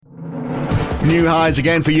New highs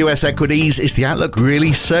again for US equities. Is the outlook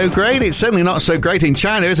really so great? It's certainly not so great in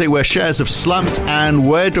China, is it, where shares have slumped? And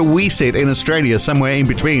where do we sit in Australia? Somewhere in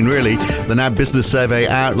between, really. The NAB business survey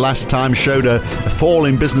out last time showed a fall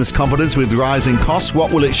in business confidence with rising costs.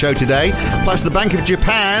 What will it show today? Plus the Bank of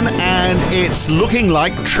Japan, and it's looking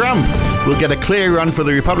like Trump will get a clear run for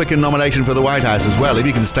the Republican nomination for the White House as well, if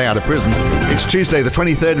he can stay out of prison. It's Tuesday, the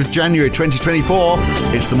 23rd of January, 2024.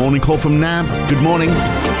 It's the morning call from NAB. Good morning.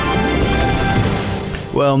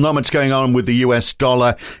 Well, not much going on with the US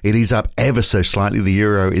dollar. It is up ever so slightly. The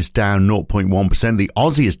euro is down 0.1%. The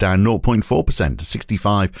Aussie is down 0.4% to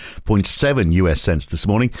 65.7 US cents this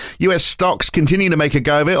morning. US stocks continue to make a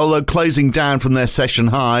go of it, although closing down from their session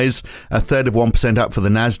highs. 1/3% up for the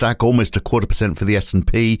Nasdaq, almost 1/4% for the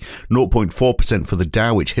S&P, 0.4% for the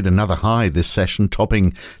Dow, which hit another high this session,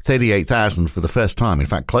 topping 38,000 for the first time. In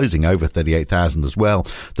fact, closing over 38,000 as well.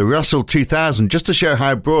 The Russell 2000, just to show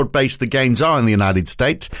how broad-based the gains are in the United States,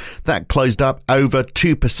 that closed up over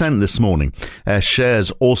 2% this morning. Shares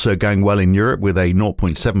also going well in Europe with a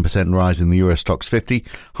 0.7% rise in the Euro Stoxx 50.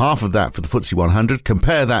 Half of that for the FTSE 100.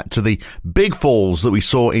 Compare that to the big falls that we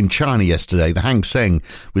saw in China yesterday. The Hang Seng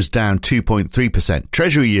was down 2.3%.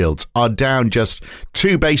 Treasury yields are down just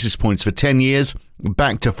 2 basis points for 10 years.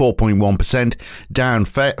 Back to 4.1%, down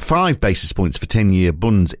 5 basis points for 10-year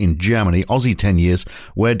bunds in Germany. Aussie 10 years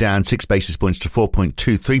were down 6 basis points to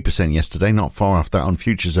 4.23% yesterday, not far off that on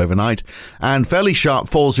futures overnight. And fairly sharp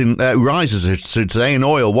falls in rises, I should say, in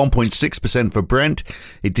oil, 1.6% for Brent.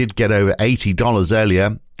 It did get over $80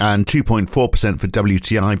 earlier. And 2.4% for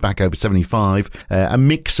WTI, back over 75. A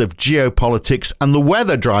mix of geopolitics and the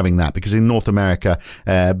weather driving that, because in North America,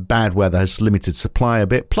 bad weather has limited supply a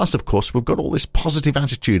bit. Plus, of course, we've got all this positive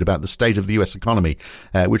attitude about the state of the US economy,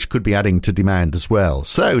 which could be adding to demand as well.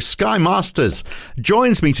 So, Sky Masters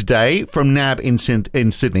joins me today from NAB in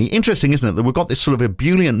Sydney. Interesting, isn't it, that we've got this sort of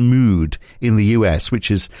ebullient mood in the US, which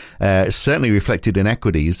is certainly reflected in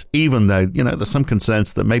equities, even though, there's some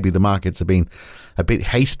concerns that maybe the markets have been a bit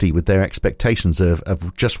hasty with their expectations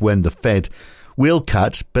of just when the Fed will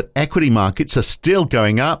cut, but equity markets are still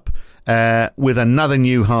going up with another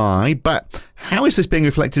new high. But how is this being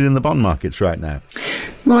reflected in the bond markets right now?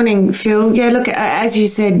 Morning, Phil. Yeah, look, as you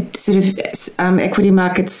said, sort of equity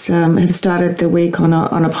markets have started the week on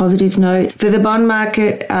a positive note. For the bond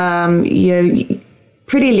market,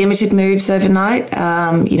 pretty limited moves overnight.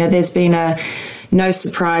 There's been no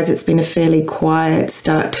surprise, it's been a fairly quiet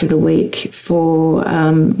start to the week for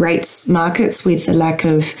rates markets, with the lack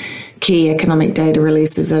of key economic data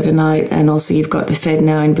releases overnight. And also you've got the Fed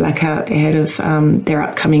now in blackout ahead of their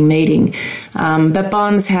upcoming meeting. But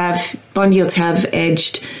bond yields have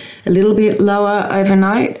edged a little bit lower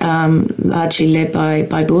overnight, largely led by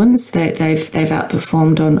bunds. They've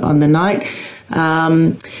outperformed on the night.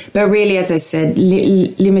 But really, as I said,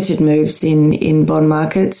 limited moves in bond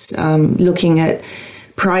markets. Looking at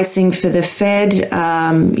pricing for the Fed,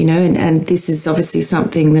 and this is obviously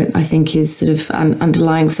something that I think is sort of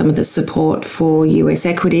underlying some of the support for US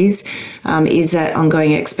equities, is that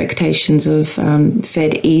ongoing expectations of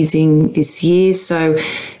Fed easing this year. So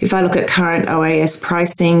if I look at current OAS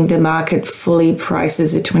pricing, the market fully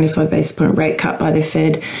prices a 25 basis point rate cut by the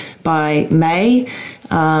Fed by May.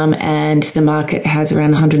 And the market has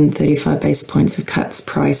around 135 basis points of cuts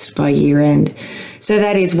priced by year end. So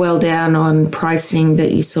that is well down on pricing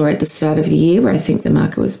that you saw at the start of the year, where I think the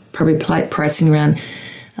market was probably pricing around,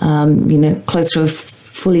 close to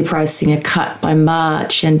fully pricing a cut by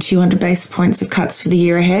March and 200 basis points of cuts for the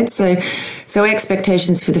year ahead. So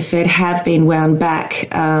expectations for the Fed have been wound back,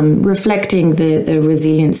 reflecting the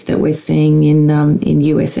resilience that we're seeing in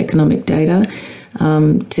US economic data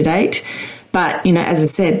to date. But, as I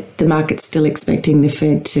said, the market's still expecting the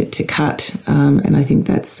Fed to cut. And I think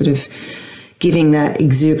that's sort of giving that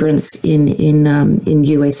exuberance in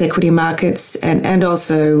US equity markets, and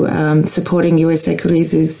also supporting US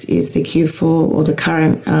equities is the Q4 or the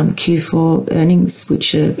current Q4 earnings,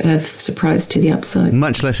 which have surprised to the upside.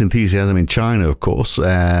 Much less enthusiasm in China, of course,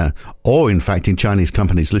 or in fact in Chinese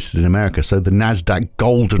companies listed in America. So the Nasdaq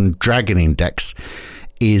Golden Dragon Index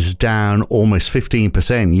is down almost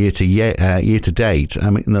 15% year to date. I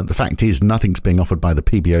mean, the fact is nothing's being offered by the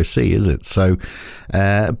PBOC, is it? So,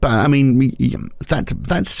 but I mean,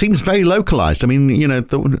 that seems very localized. I mean,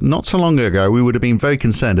 not so long ago we would have been very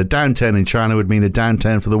concerned. A downturn in China would mean a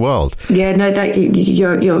downturn for the world. Yeah, no, that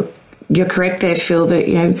you're correct there, Phil.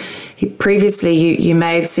 That previously you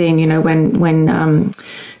may have seen, when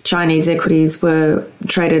Chinese equities were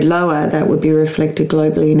traded lower, that would be reflected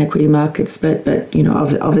globally in equity markets. But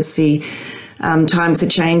obviously, times are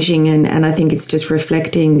changing, and I think it's just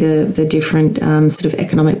reflecting the different sort of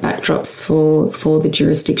economic backdrops for the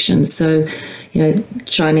jurisdictions. So,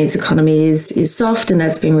 Chinese economy is soft, and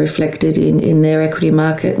that's being reflected in their equity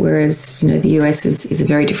market, whereas, the US is a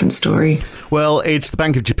very different story. Well, it's the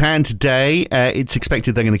Bank of Japan today. It's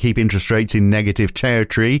expected they're going to keep interest rates in negative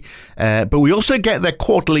territory. But we also get their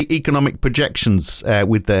quarterly economic projections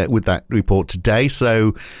with that report today.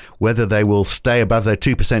 So whether they will stay above their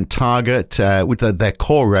 2% target, with their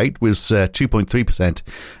core rate was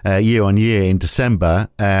 2.3% year on year in December.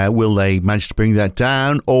 Will they manage to bring that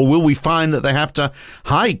down, or will we find that they have to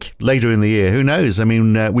hike later in the year? Who knows? I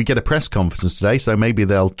mean, we get a press conference today, so maybe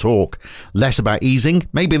they'll talk less about easing.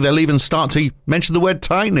 Maybe they'll even start to mention the word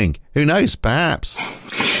tightening. Who knows? Perhaps.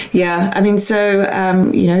 Yeah, I mean, so,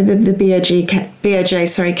 the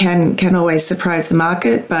BOJ can always surprise the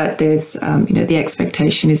market, but there's, the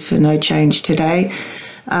expectation is for no change today.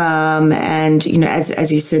 And,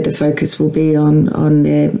 as you said, the focus will be on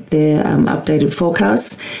their updated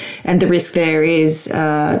forecasts. And the risk there is,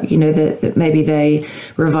 that maybe they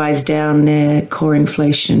revise down their core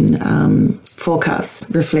inflation forecasts,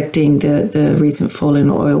 reflecting the recent fall in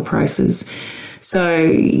oil prices. So,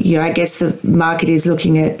 I guess the market is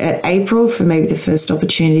looking at April for maybe the first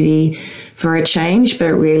opportunity for a change.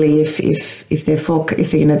 But really, if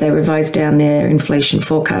they revise down their inflation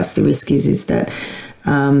forecast, the risk is that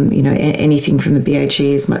anything from the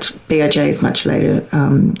BOJ is much later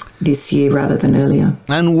this year rather than earlier.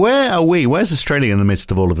 And where are we? Where's Australia in the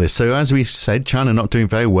midst of all of this? So as we said, China not doing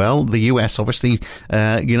very well. The US obviously,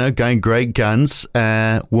 going great guns.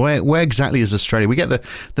 Where exactly is Australia? We get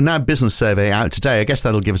the NAB business survey out today. I guess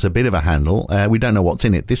that'll give us a bit of a handle. We don't know what's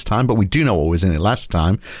in it this time, but we do know what was in it last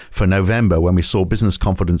time for November, when we saw business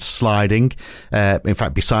confidence sliding. In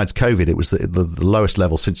fact, besides COVID, it was the lowest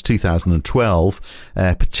level since 2012.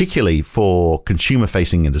 Particularly for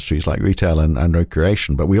consumer-facing industries like retail and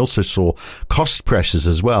recreation. But we also saw cost pressures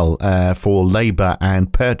as well for labour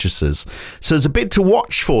and purchasers. So there's a bit to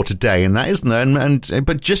watch for today in that, isn't there?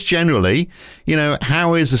 But just generally,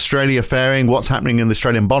 how is Australia faring? What's happening in the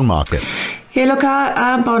Australian bond market? Yeah, look,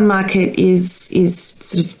 our bond market is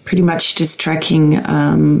sort of pretty much just tracking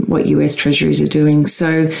what US Treasuries are doing.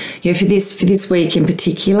 So, for this week in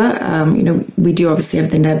particular, we do obviously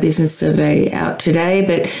have the NAB business survey out today,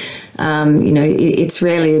 but it's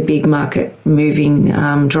rarely a big market moving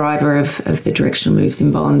driver of the directional moves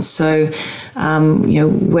in bonds. So,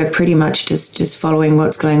 we're pretty much just following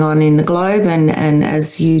what's going on in the globe. And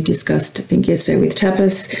as you discussed, I think yesterday with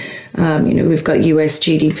Tapas, we've got US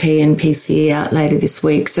GDP and PCE out later this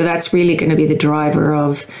week. So that's really going to be the driver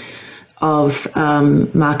of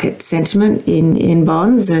market sentiment in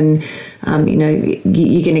bonds. And,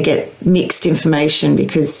 you're going to get mixed information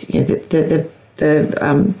because the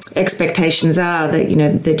expectations are that,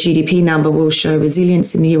 the GDP number will show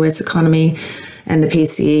resilience in the US economy, and the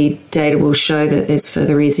PCE data will show that there's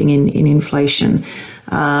further easing in inflation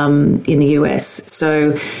in the US.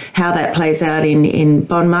 So how that plays out in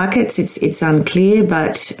bond markets, it's unclear,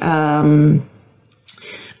 but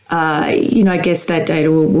I guess that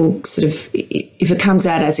data will sort of, if it comes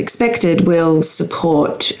out as expected, will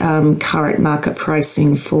support current market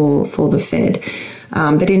pricing for the Fed.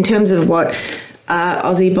 But in terms of what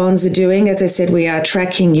Aussie bonds are doing, as I said, we are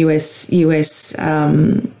tracking US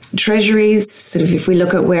Treasuries. Sort of, if we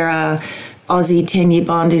look at where our Aussie 10-year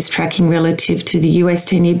bond is tracking relative to the US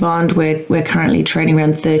 10-year bond, we're currently trading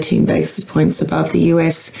around 13 basis points above the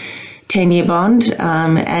US 10-year bond.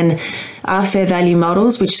 And our fair value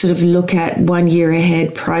models, which sort of look at 1 year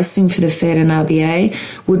ahead pricing for the Fed and RBA,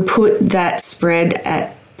 would put that spread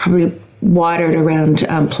at probably wider at around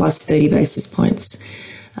plus 30 basis points.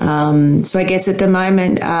 So I guess at the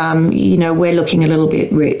moment, we're looking a little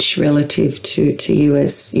bit rich relative to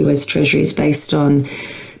US Treasuries based on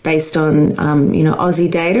Aussie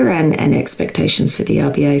data and expectations for the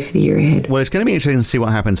RBA for the year ahead. Well, it's going to be interesting to see what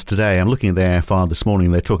happens today. I'm looking at the AFR this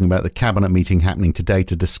morning. They're talking about the cabinet meeting happening today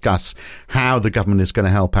to discuss how the government is going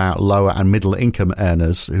to help out lower and middle income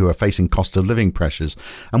earners who are facing cost of living pressures,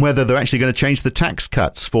 and whether they're actually going to change the tax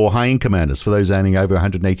cuts for high income earners, for those earning over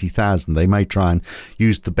 180,000. They may try and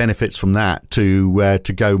use the benefits from that to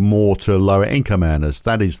go more to lower income earners.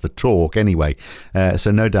 That is the talk anyway. So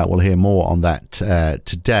no doubt we'll hear more on that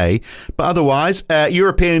today. But otherwise,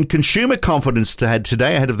 European consumer confidence to head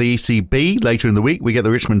today ahead of the ECB. Later in the week, we get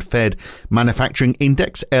the Richmond Fed Manufacturing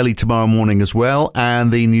Index early tomorrow morning as well, and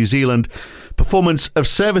the New Zealand Performance of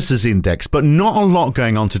Services Index. But not a lot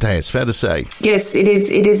going on today, it's fair to say. Yes, it is.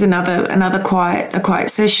 It is another quiet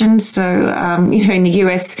session. So, in the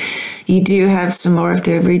US, You do have some more of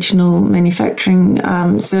the regional manufacturing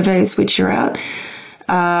surveys which are out.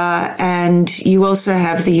 And you also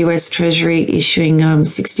have the US Treasury issuing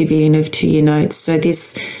 $60 billion of 2-year notes. So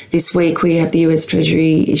this week we have the US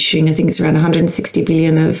Treasury issuing, I think it's around $160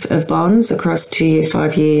 billion of bonds across 2-year,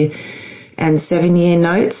 5-year and 7-year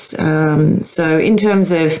notes. So in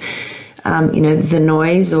terms of, the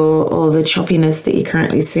noise or the choppiness that you're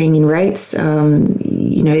currently seeing in rates,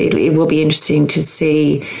 it will be interesting to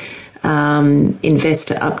see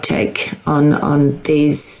investor uptake on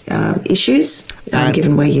these issues,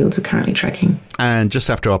 given where yields are currently tracking. And just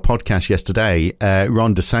after our podcast yesterday,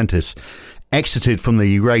 Ron DeSantis exited from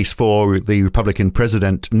the race for the Republican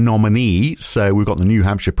president nominee. So we've got the New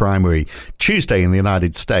Hampshire primary Tuesday in the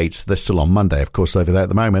United States. They're still on Monday, of course, over there at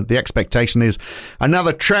the moment. The expectation is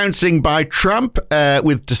another trouncing by Trump,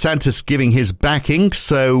 with DeSantis giving his backing.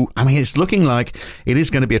 So, it's looking like it is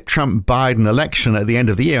going to be a Trump-Biden election at the end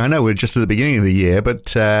of the year. I know we're just at the beginning of the year,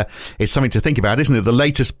 but it's something to think about, isn't it? The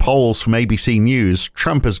latest polls from ABC News,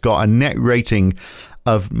 Trump has got a net rating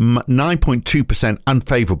of 9.2%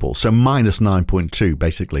 unfavorable, so minus 9.2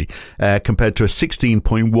 basically, compared to a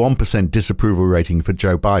 16.1% disapproval rating for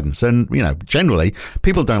Joe Biden. So, generally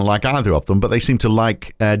people don't like either of them, but they seem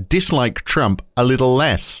to dislike Trump a little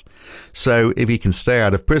less. So if he can stay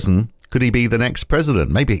out of prison, could he be the next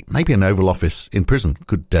president? Maybe an Oval Office in prison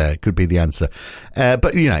could be the answer.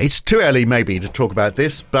 But it's too early maybe to talk about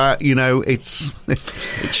this. But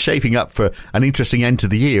it's shaping up for an interesting end to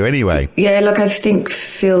the year anyway. Yeah, look, I think,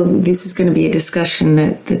 Phil, this is going to be a discussion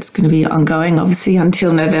that's going to be ongoing, obviously,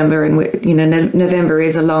 until November, and November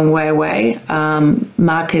is a long way away.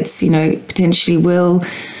 Markets, potentially will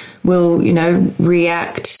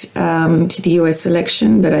react to the US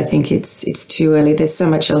election, but I think it's too early. There's so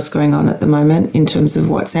much else going on at the moment in terms of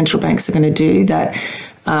what central banks are going to do that,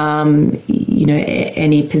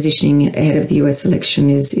 any positioning ahead of the US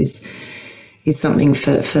election is something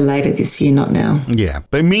for later this year, not now. Yeah,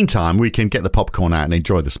 but in the meantime, we can get the popcorn out and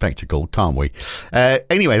enjoy the spectacle, can't we?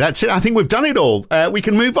 Anyway, that's it. I think we've done it all. We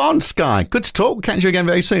can move on, Sky. Good to talk. We'll catch you again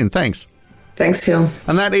very soon. Thanks. Thanks, Phil.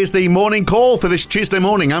 And that is the morning call for this Tuesday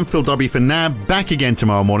morning. I'm Phil Dobbie for now. Back again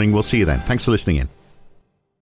tomorrow morning. We'll see you then. Thanks for listening in.